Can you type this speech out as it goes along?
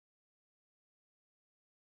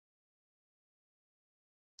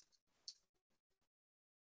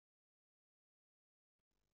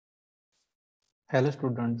Hello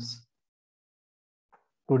students,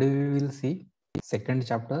 today we will see second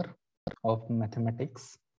chapter of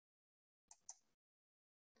mathematics,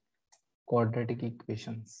 quadratic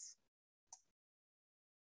equations.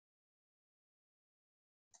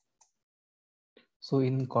 So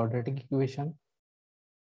in quadratic equation,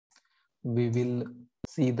 we will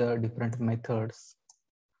see the different methods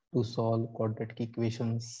to solve quadratic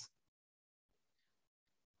equations,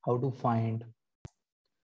 how to find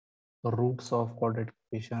roots of quadratic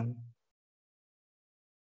equation,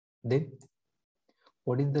 then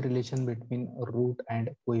what is the relation between root and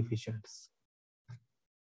coefficients.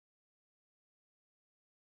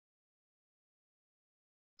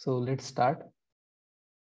 So let's start.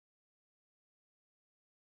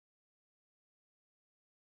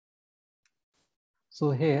 So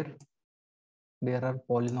here there are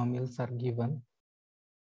polynomials are given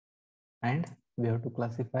and we have to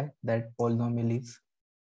classify that polynomial is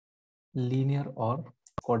linear or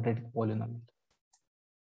quadratic polynomial.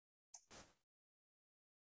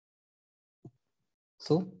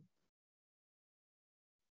 So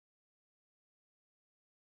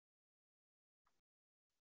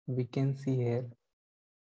we can see here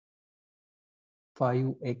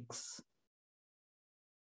 5x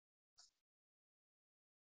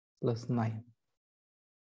plus 9.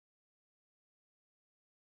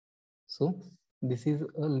 So this is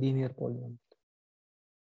a linear polynomial.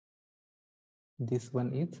 This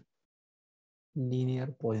one is linear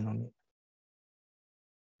polynomial.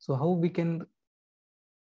 So how we can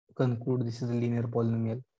conclude this is a linear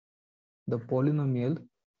polynomial? The polynomial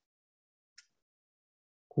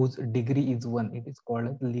whose degree is 1, it is called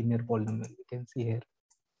a linear polynomial. You can see here.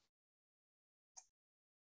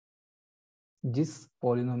 जिस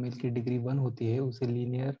polynomial की degree 1 होती है उसे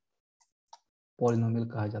linear polynomial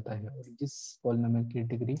कहा जाता है और जिस पॉलिनोमियल की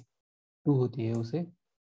डिग्री 2 होती है उसे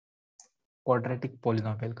क्वाड्रेटिक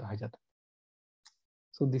पॉलिनोमियल कहा जाता है.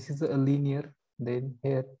 So this is a linear. Then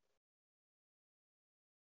here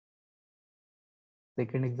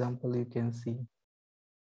second example you can see.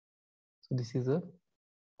 So this is a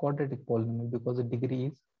quadratic polynomial because the degree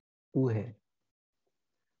is 2 here.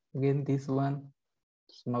 Again this one.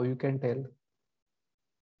 So now you can tell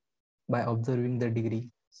by observing the degree.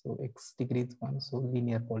 So x degree is 1, so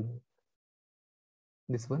linear polynomial.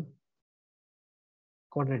 This one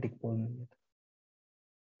quadratic polynomial.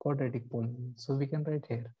 Quadratic polynomial. So we can write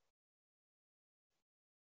here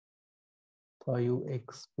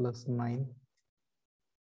 5x plus 9,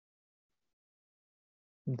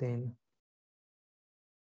 then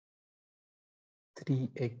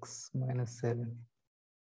 3x minus 7.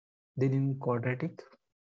 Then in quadratic,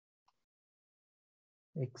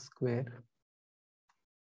 x square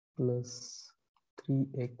plus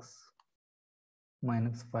 3x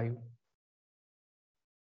minus 5.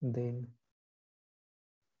 Then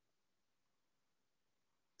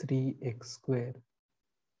 3x square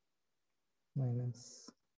minus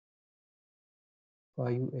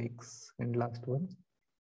 5x, and last one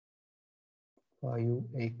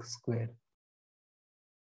 5x square.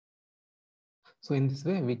 So in this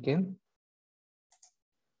way we can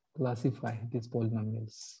classify these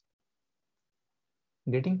polynomials.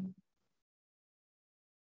 Getting?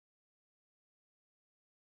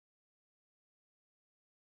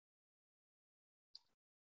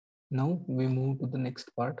 Now we move to the next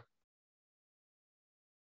part.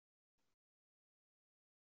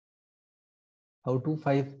 How to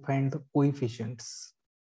find the coefficients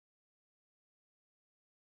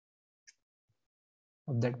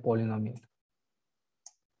of that polynomial.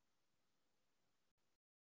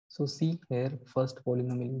 So see here, first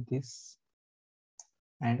polynomial is this,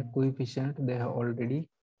 and coefficient they have already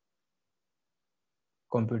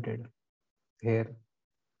computed. Here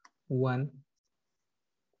 1,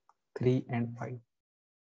 3 and 5.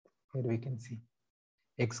 Here we can see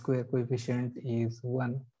x square coefficient is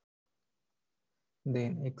 1,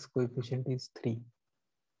 then x coefficient is 3,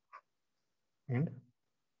 and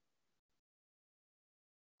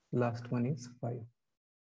last one is 5.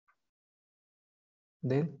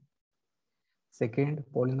 Then second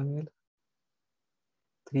polynomial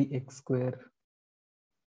 3x square,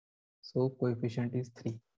 so coefficient is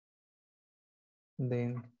 3,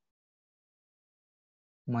 then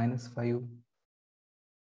minus 5,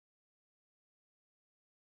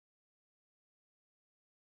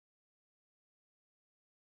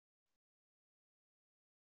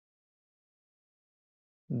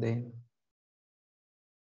 then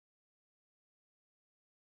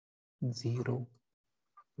 0,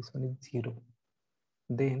 this one is 0,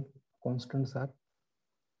 then constants are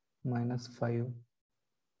minus 5,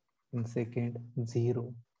 in second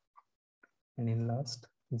 0, and in last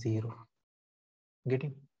 0.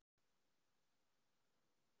 Getting?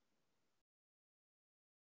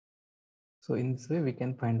 So in this way, we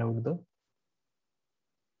can find out the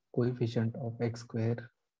coefficient of x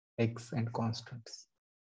square, x and constants.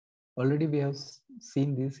 Already we have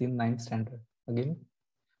seen this in 9th standard. Again,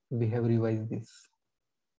 we have revised this.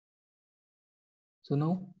 So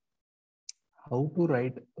now, how to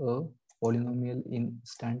write a polynomial in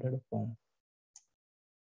standard form?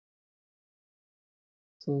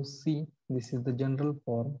 So see, this is the general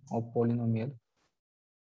form of polynomial.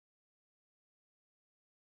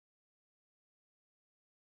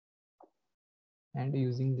 And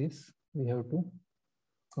using this, we have to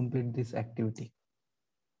complete this activity.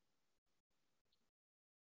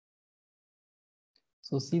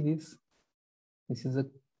 So see this is a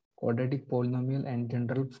quadratic polynomial and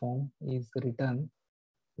general form is written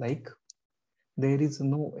like there is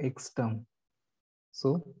no x term.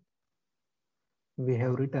 So we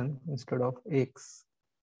have written instead of x,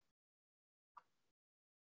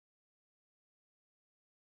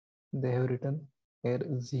 they have written here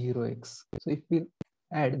 0x. So if we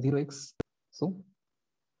add 0x, so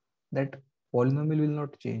that polynomial will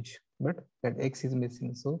not change, but that x is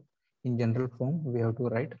missing. So in general form, we have to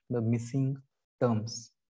write the missing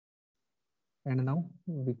terms. And now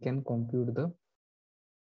we can compute the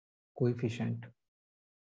coefficient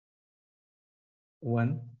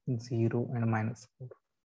 1, 0 and -4.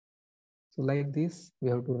 So like this, we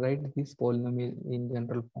have to write this polynomial in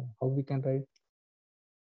general form. How we can write?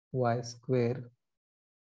 Y square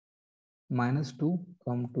 -2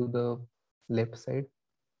 come to the left side.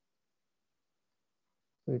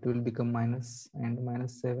 So it will become minus and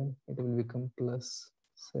 -7. It will become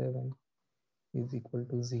 +7 is equal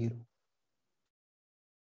to 0.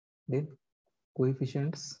 Then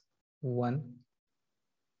coefficients 1,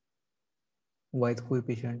 y's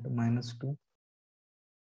coefficient -2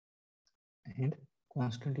 and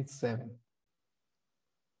constant is 7.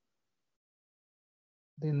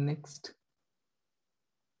 Then next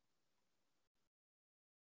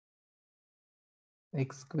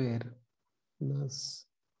x square plus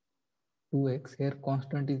 2x, here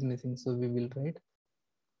constant is missing, so we will write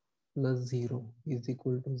 +0 is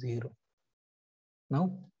equal to 0.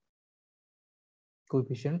 Now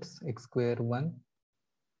coefficients x square 1,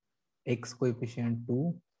 x coefficient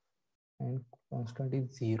 2 and constant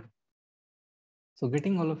is 0. So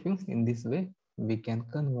getting all of you, in this way we can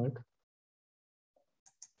convert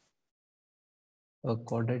a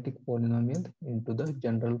quadratic polynomial into the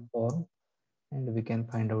general form and we can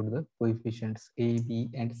find out the coefficients a, b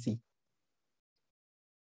and c.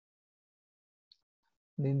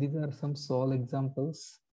 Then these are some solve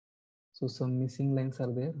examples. So some missing lines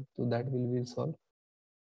are there, so that we will solve.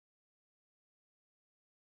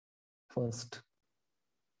 First,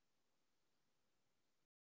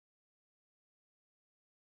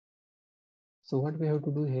 so what we have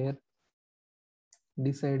to do here,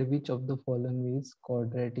 decide which of the following is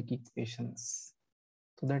quadratic equations.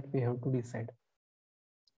 So that we have to decide.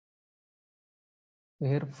 So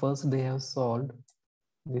here first they have solved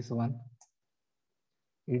this one.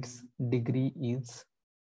 Its degree is,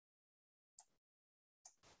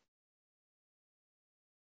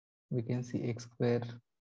 we can see x square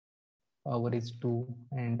power is 2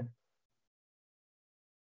 and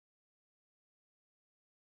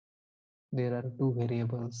there are two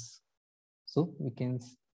variables. So we can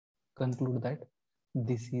conclude that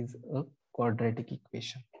this is a quadratic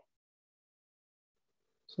equation.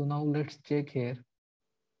 So now let's check here.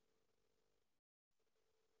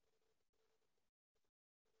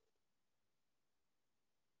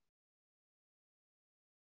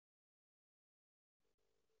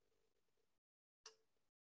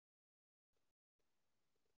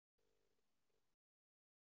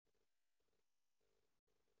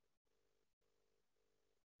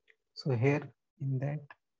 So here in that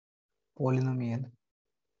polynomial,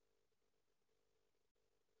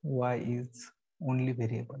 y is only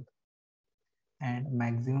variable and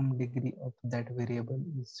maximum degree of that variable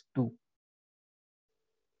is 2.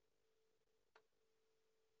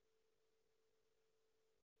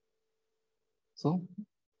 So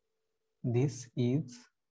this is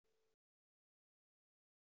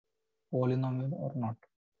polynomial or not,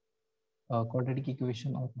 quadratic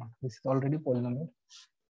equation or not. This is already polynomial,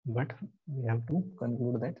 but we have to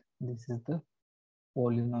conclude that this is the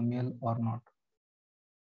polynomial or not.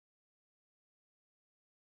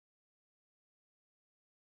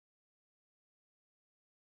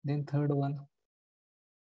 Then third one,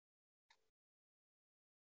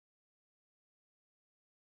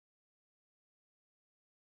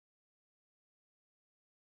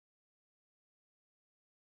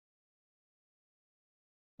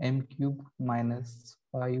 m cube minus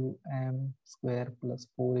 5m square plus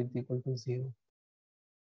 4 is equal to 0.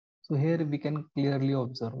 So here we can clearly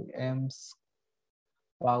observe m's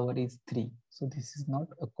power is 3. So this is not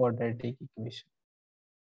a quadratic equation.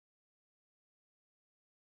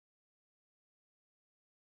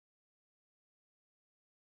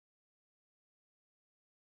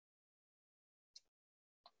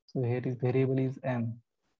 So here is variable is m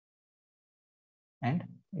and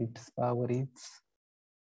its power is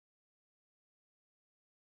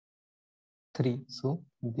 3. So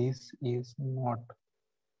this is not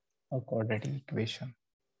a quadratic equation.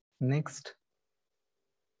 Next,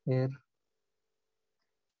 here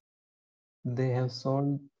they have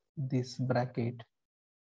solved this bracket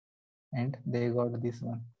and they got this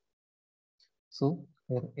one. So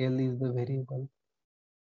here L is the variable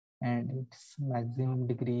and its maximum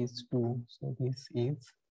degree is 2. So this is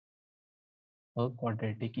a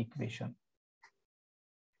quadratic equation.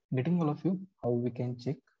 Getting all of you how we can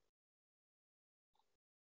check?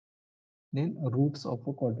 Then roots of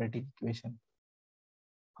a quadratic equation.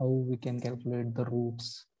 How we can calculate the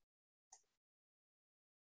roots?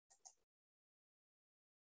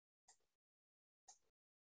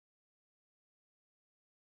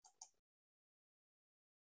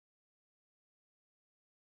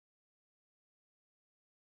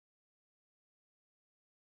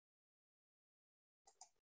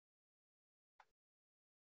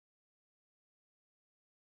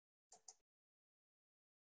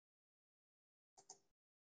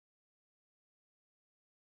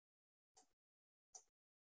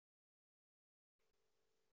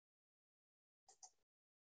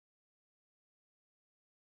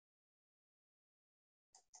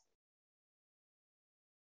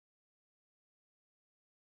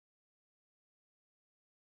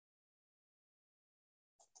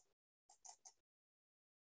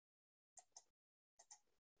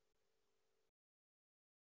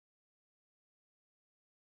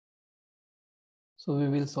 So we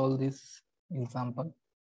will solve this example.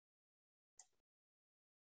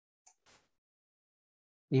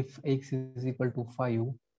 If x is equal to 5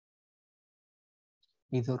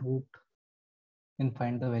 is a root, then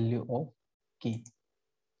find the value of k.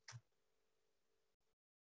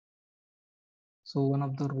 So one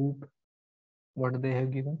of the root, what they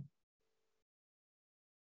have given,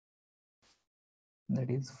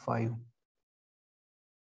 that is 5.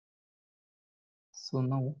 So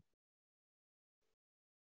now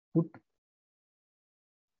put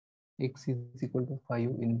x is equal to 5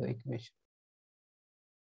 in the equation.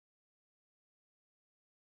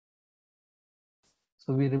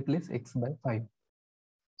 So we replace x by 5.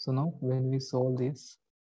 So now when we solve this,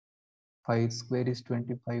 5 square is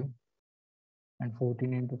 25 and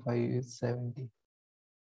 14 into 5 is 70.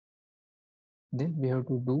 Then we have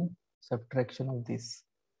to do subtraction of this.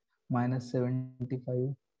 Minus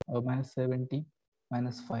 75 minus 70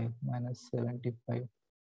 minus 5 minus 75.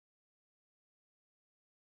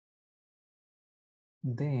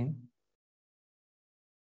 Then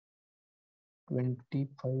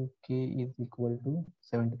 25k is equal to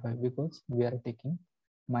 75 because we are taking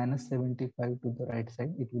minus 75 to the right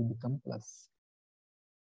side, it will become plus.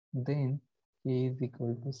 Then k is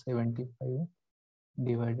equal to 75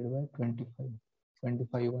 divided by 25.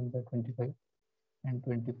 25 1 by 25 and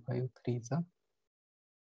 25 3 is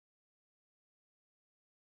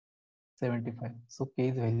 75. So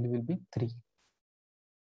k's value will be 3.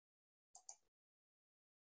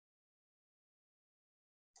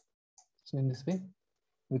 So in this way,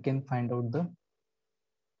 we can find out the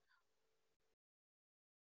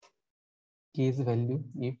k's value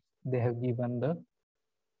if they have given the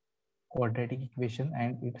quadratic equation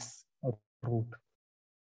and its root.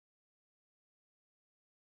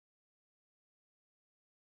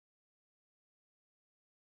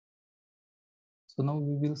 So now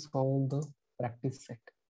we will solve the practice set.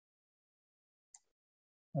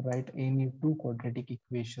 Write any two quadratic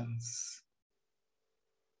equations.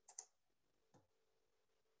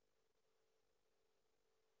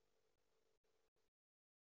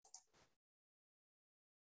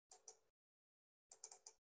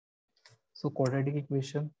 So quadratic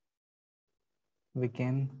equation we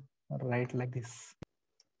can write like this.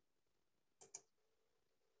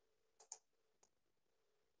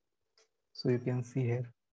 So you can see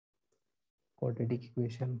here quadratic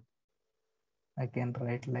equation I can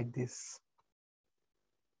write like this.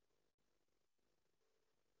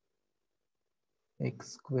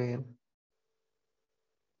 X square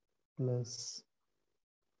plus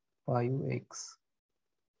 5x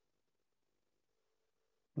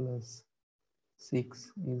plus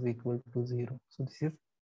 6 is equal to 0. So this is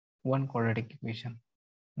one quadratic equation.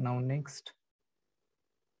 Now next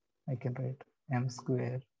I can write m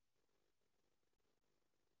square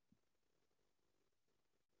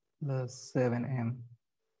plus 7m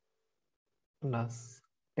plus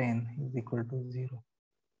 10 is equal to 0.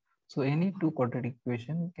 So any two quadratic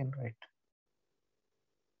equation you can write.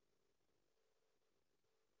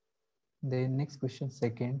 The next question,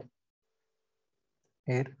 second,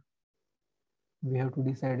 here we have to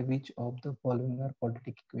decide which of the following are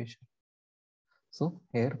quadratic equation. So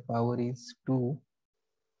here power is 2,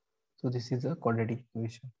 so this is a quadratic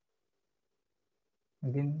equation.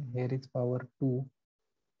 Again here is power 2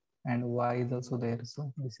 and y is also there,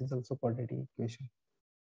 so this is also quadratic equation.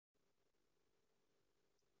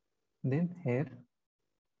 Then here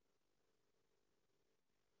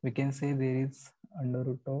we can say there is under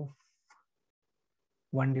root of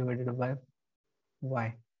 1 divided by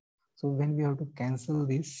y. So when we have to cancel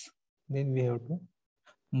this, then we have to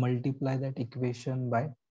multiply that equation by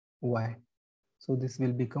y. So this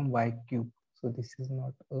will become y cube. So this is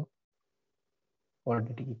not a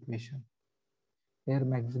quadratic equation. Here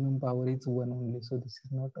maximum power is 1 only. So this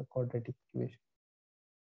is not a quadratic equation.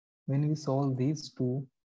 When we solve these two,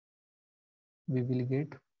 we will get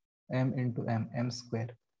m into m square.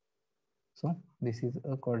 So this is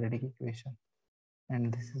a quadratic equation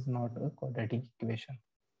and this is not a quadratic equation.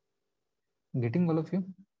 Getting all of you?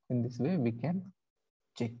 In this way we can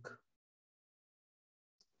check.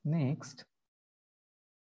 Next,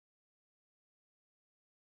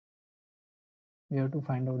 we have to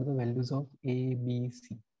find out the values of a, b,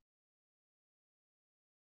 c.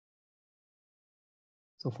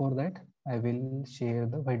 So for that, I will share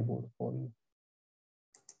the whiteboard for you.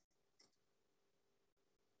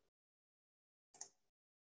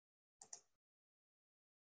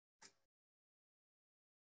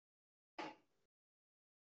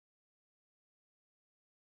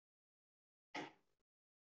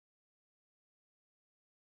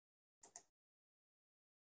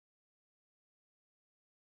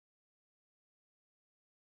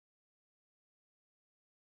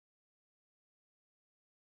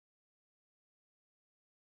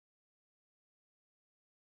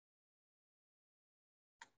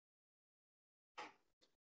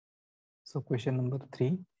 So question number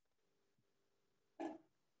 3.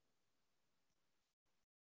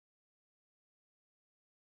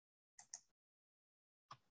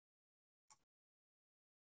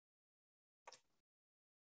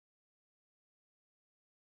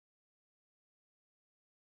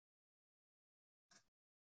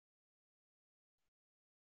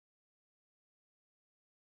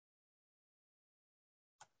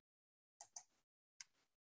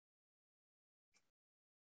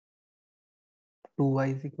 Two y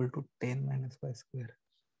is equal to 10 minus y square.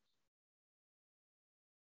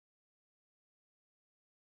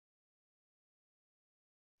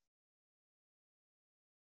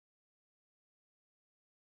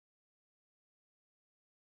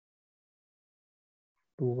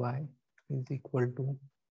 Two y is equal to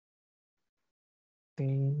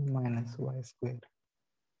 10 minus y square.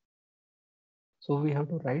 So we have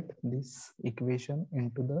to write this equation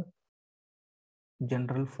into the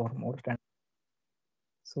general form or standard.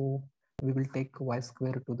 So we will take y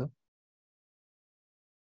square to the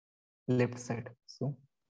left side. So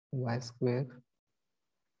y square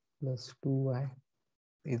plus 2y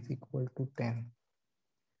is equal to 10.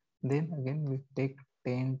 Then again we take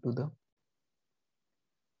 10 to the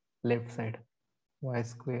left side. Y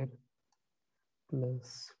square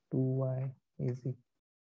plus 2y is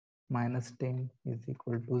minus 10 is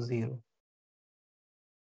equal to 0.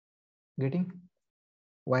 Getting?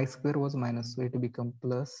 Y square was minus, so it becomes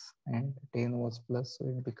plus, and 10 was plus, so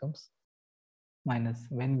it becomes minus.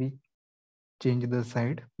 When we change the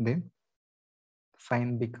side, then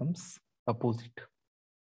sign becomes opposite.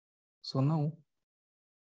 So now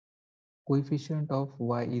coefficient of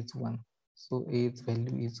y is 1, so a's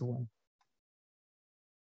value is 1.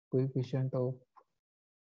 Coefficient of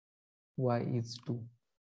y is 2,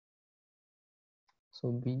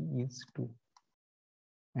 so b is 2,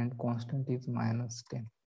 and constant is minus 10.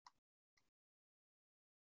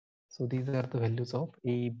 So these are the values of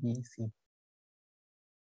a, b, c.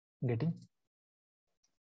 Getting?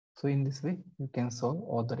 So in this way you can solve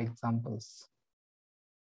other examples.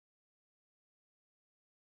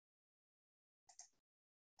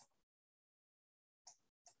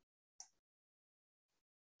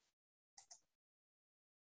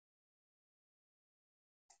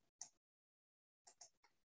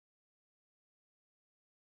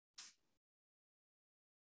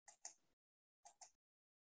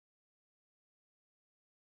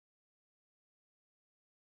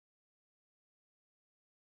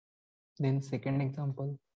 Then second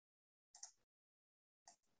example,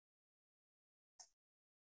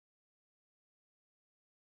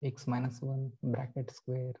 x minus 1 bracket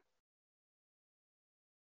square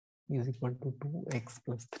is equal to 2x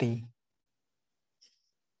plus 3.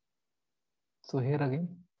 So here again,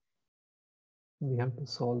 we have to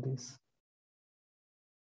solve this.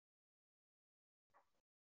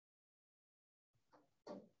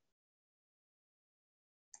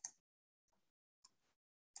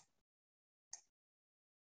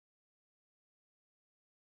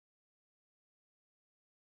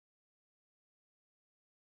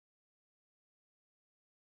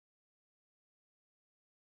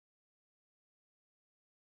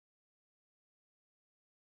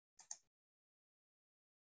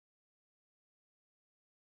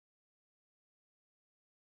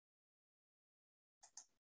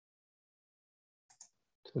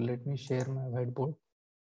 So let me share my whiteboard.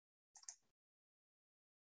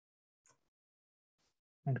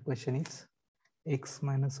 And question is x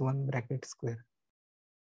minus 1 bracket square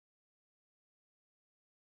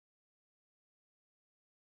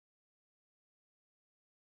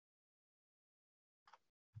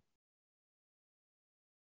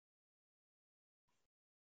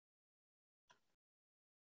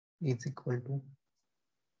is equal to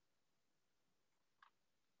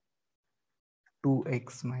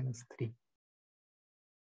 2x minus 3.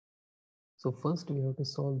 So first we have to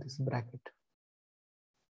solve this bracket.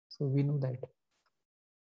 So we know that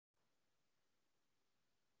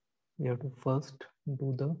we have to first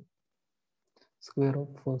do the square of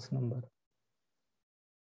first number,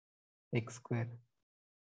 x square.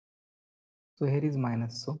 So here is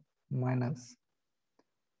minus, so minus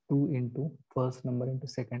 2 into first number into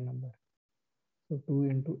second number. So 2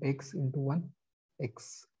 into x into 1,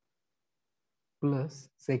 x plus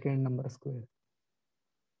second number square,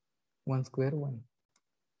 1 square 1,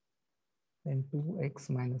 then 2x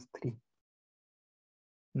minus 3.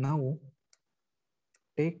 Now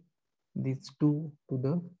take these 2 to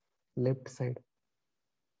the left side.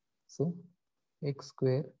 So x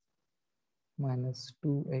square minus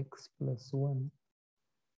 2x plus 1,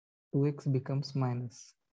 2x becomes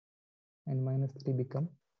minus and minus 3 become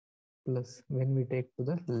plus when we take to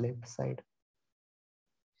the left side.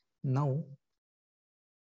 Now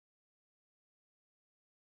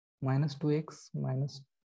minus 2x minus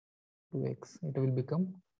 2x, it will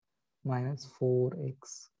become minus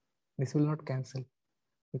 4x. This will not cancel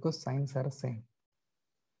because signs are same.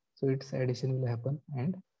 So its addition will happen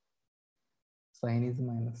and sign is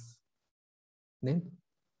minus. Then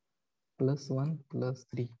plus 1 plus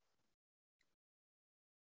 3,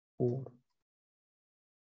 4.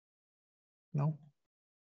 Now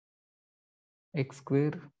x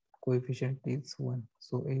square coefficient is 1.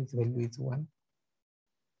 So its value is 1.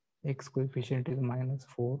 X coefficient is minus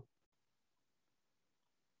 4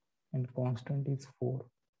 and constant is 4.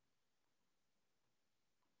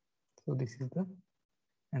 So this is the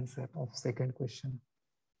answer of second question.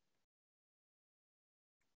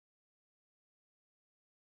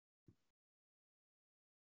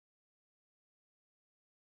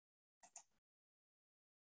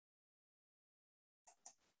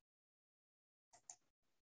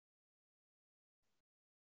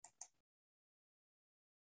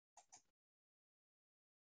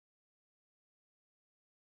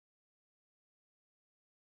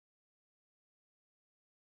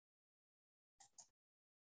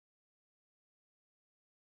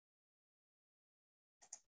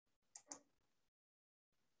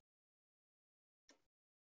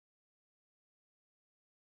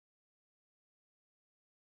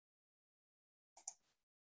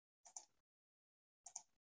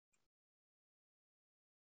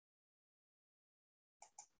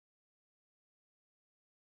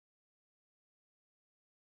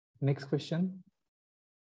 Next question.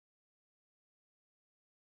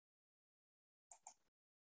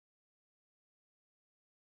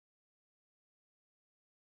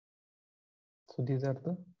 So these are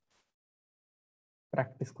the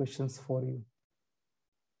practice questions for you.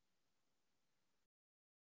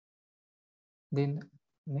 Then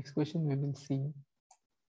next question we will see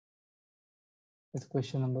is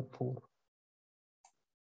question number 4.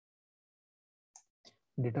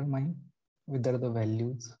 Determine whether the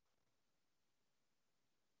values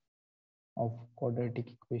of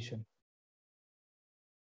quadratic equation.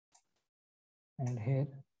 And here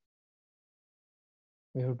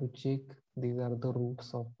we have to check these are the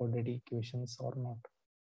roots of quadratic equations or not.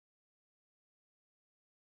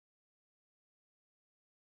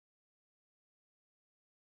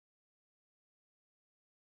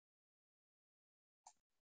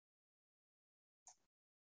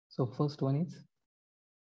 So first one is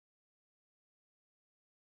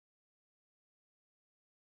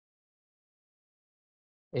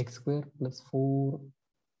x square plus 4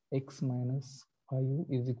 x minus 5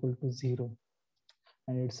 is equal to 0,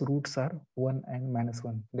 and its roots are 1 and minus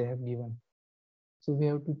 1 they have given. So we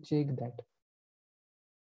have to check that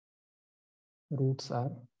roots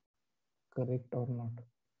are correct or not.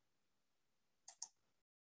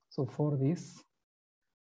 So for this,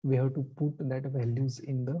 we have to put that values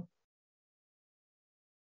in the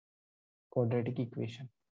quadratic equation.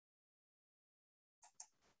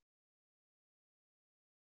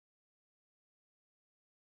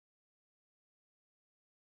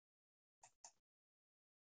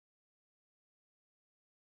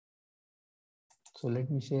 So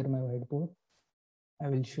let me share my whiteboard. I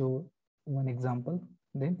will show one example,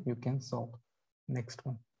 then you can solve. Next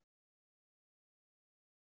one.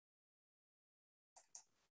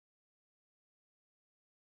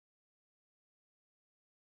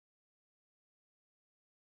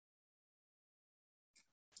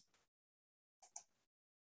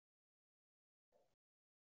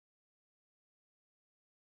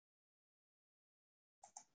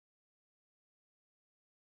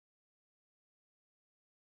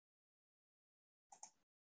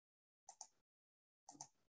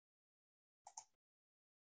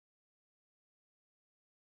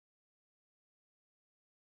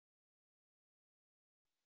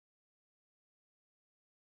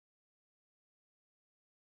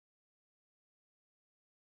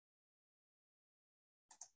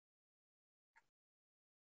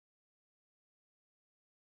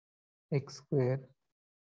 X square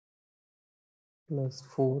plus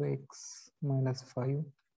 4x minus 5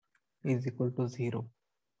 is equal to 0,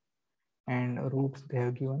 and roots they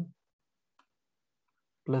have given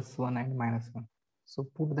plus 1 and minus 1. So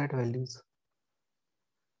put that values.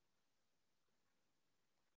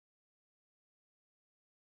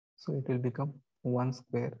 So it will become 1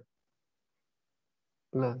 square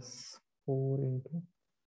plus 4 into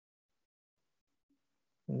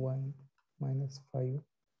 1 minus 5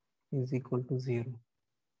 is equal to 0.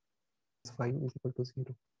 5 is equal to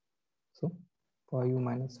 0. So 5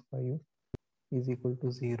 minus 5 is equal to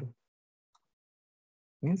 0.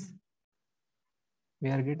 Means we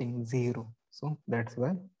are getting 0. So that's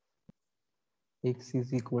why x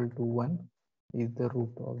is equal to 1 is the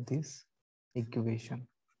root of this equation.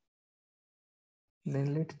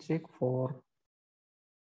 Then let's check for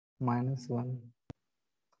minus 1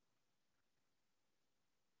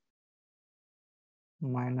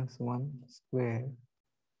 minus 1 square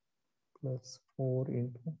plus 4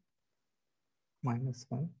 into minus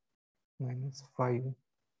 1 minus 5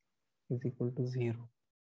 is equal to 0.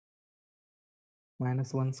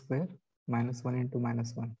 Minus 1 square minus 1 into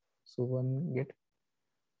minus 1. So 1 get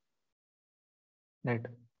that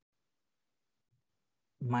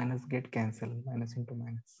minus get cancelled, minus into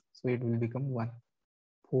minus. So it will become 1.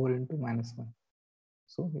 4 into minus 1.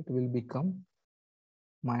 So it will become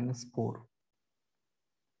minus 4.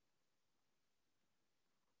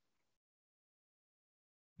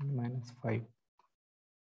 Minus 5.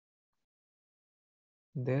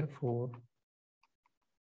 Therefore,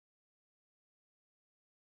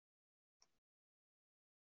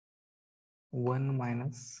 1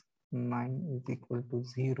 minus 9 is equal to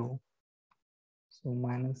 0. So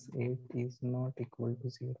minus 8 is not equal to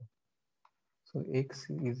 0. So x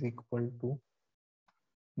is equal to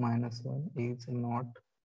minus 1 is not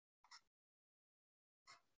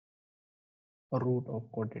a root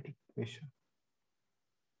of quadratic equation.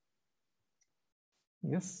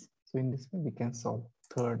 Yes, so in this way we can solve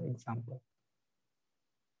third example.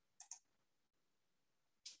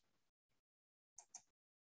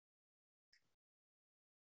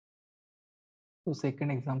 So second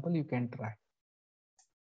example you can try.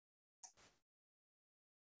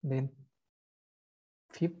 Then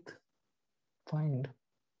fifth, find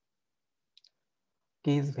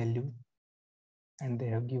k's value, and they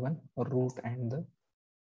have given a root and the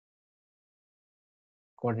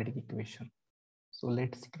quadratic equation. So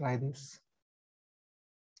let's try this.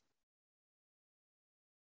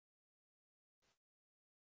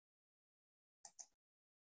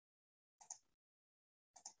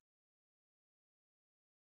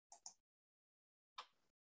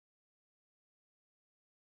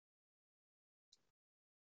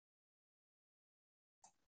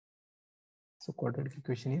 So quadratic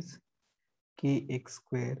equation is kx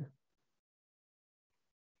square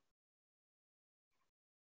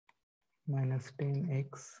minus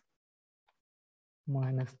 10x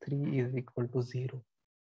minus 3 is equal to 0.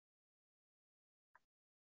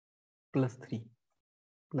 Plus 3.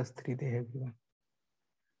 Plus 3 they have given.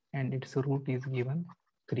 And its root is given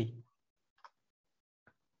 3.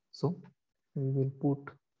 So we will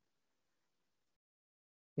put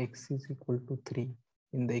x is equal to 3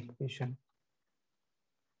 in the equation.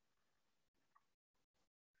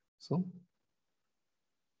 So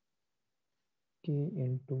k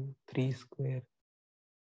into 3 square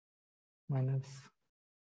minus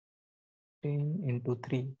 10 into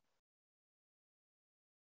 3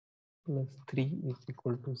 plus 3 is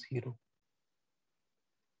equal to 0.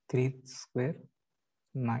 3 square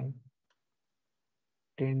 9.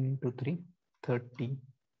 10 into 3 30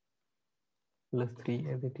 plus 3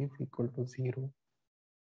 as it is equal to 0.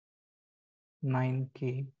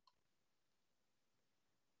 9k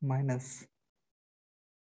minus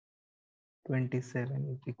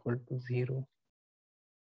 27 is equal to 0.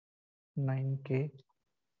 9k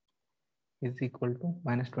is equal to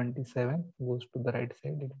minus 27 goes to the right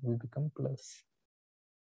side, it will become plus.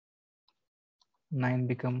 9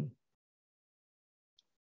 become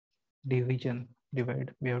division,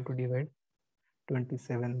 divide, we have to divide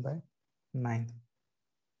 27 by 9.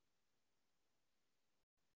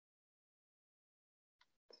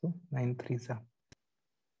 So 9 threes are.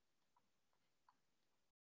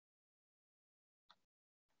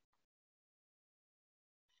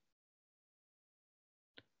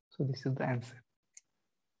 So this is the answer.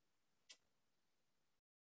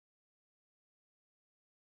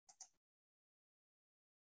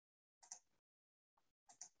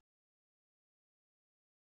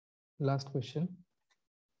 Last question.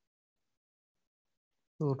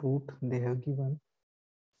 So root they have given.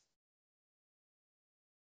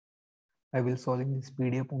 I will solve in this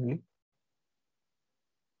PDF only.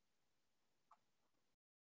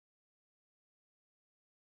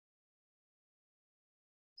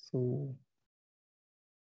 So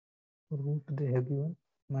root they have given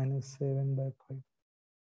minus 7 by 5.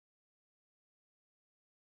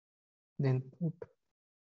 Then put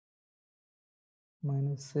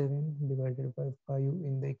minus 7 divided by 5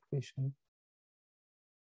 in the equation.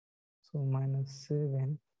 So minus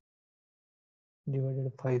 7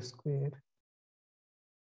 divided by 5 square,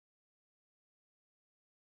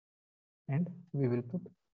 and we will put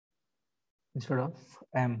instead of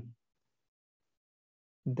m.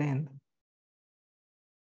 Then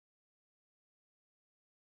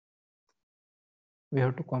we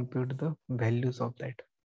have to compute the values of that.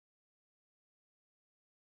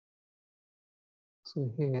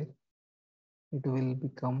 So here it will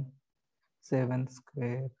become 7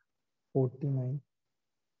 square 49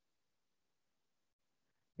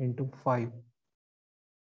 into 5.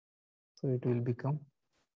 So it will become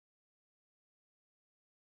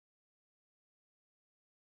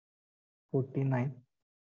 49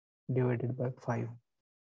 divided by 5.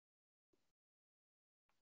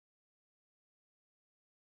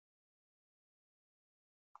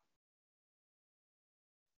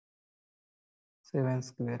 Seven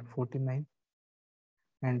square 49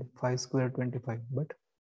 and 5 square 25. But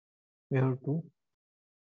we have to,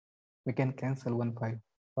 we can cancel 1 5.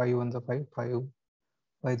 5 1 is 5, 5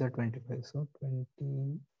 5 is 25. So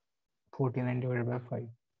 20 49 divided by 5.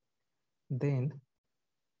 Then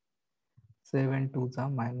 7 2 is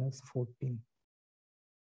minus 14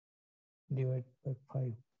 divided by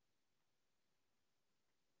 5.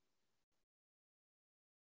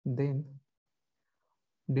 Then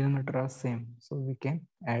denominator are same, so we can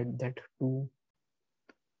add that two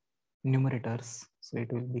numerators. So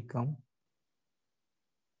it will become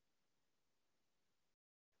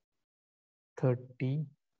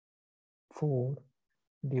 34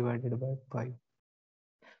 divided by 5.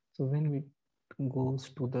 So when we goes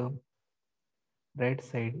to the right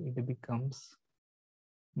side, it becomes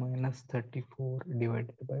minus 34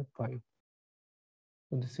 divided by 5.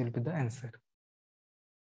 So this will be the answer.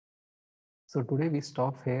 So today we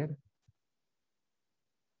stop here.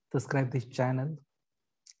 Subscribe this channel,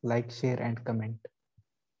 like, share and comment.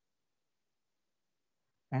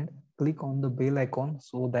 And click on the bell icon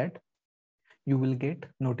so that you will get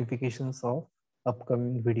notifications of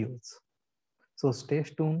upcoming videos. So stay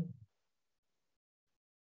tuned.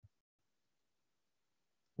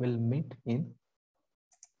 We'll meet in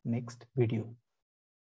next video.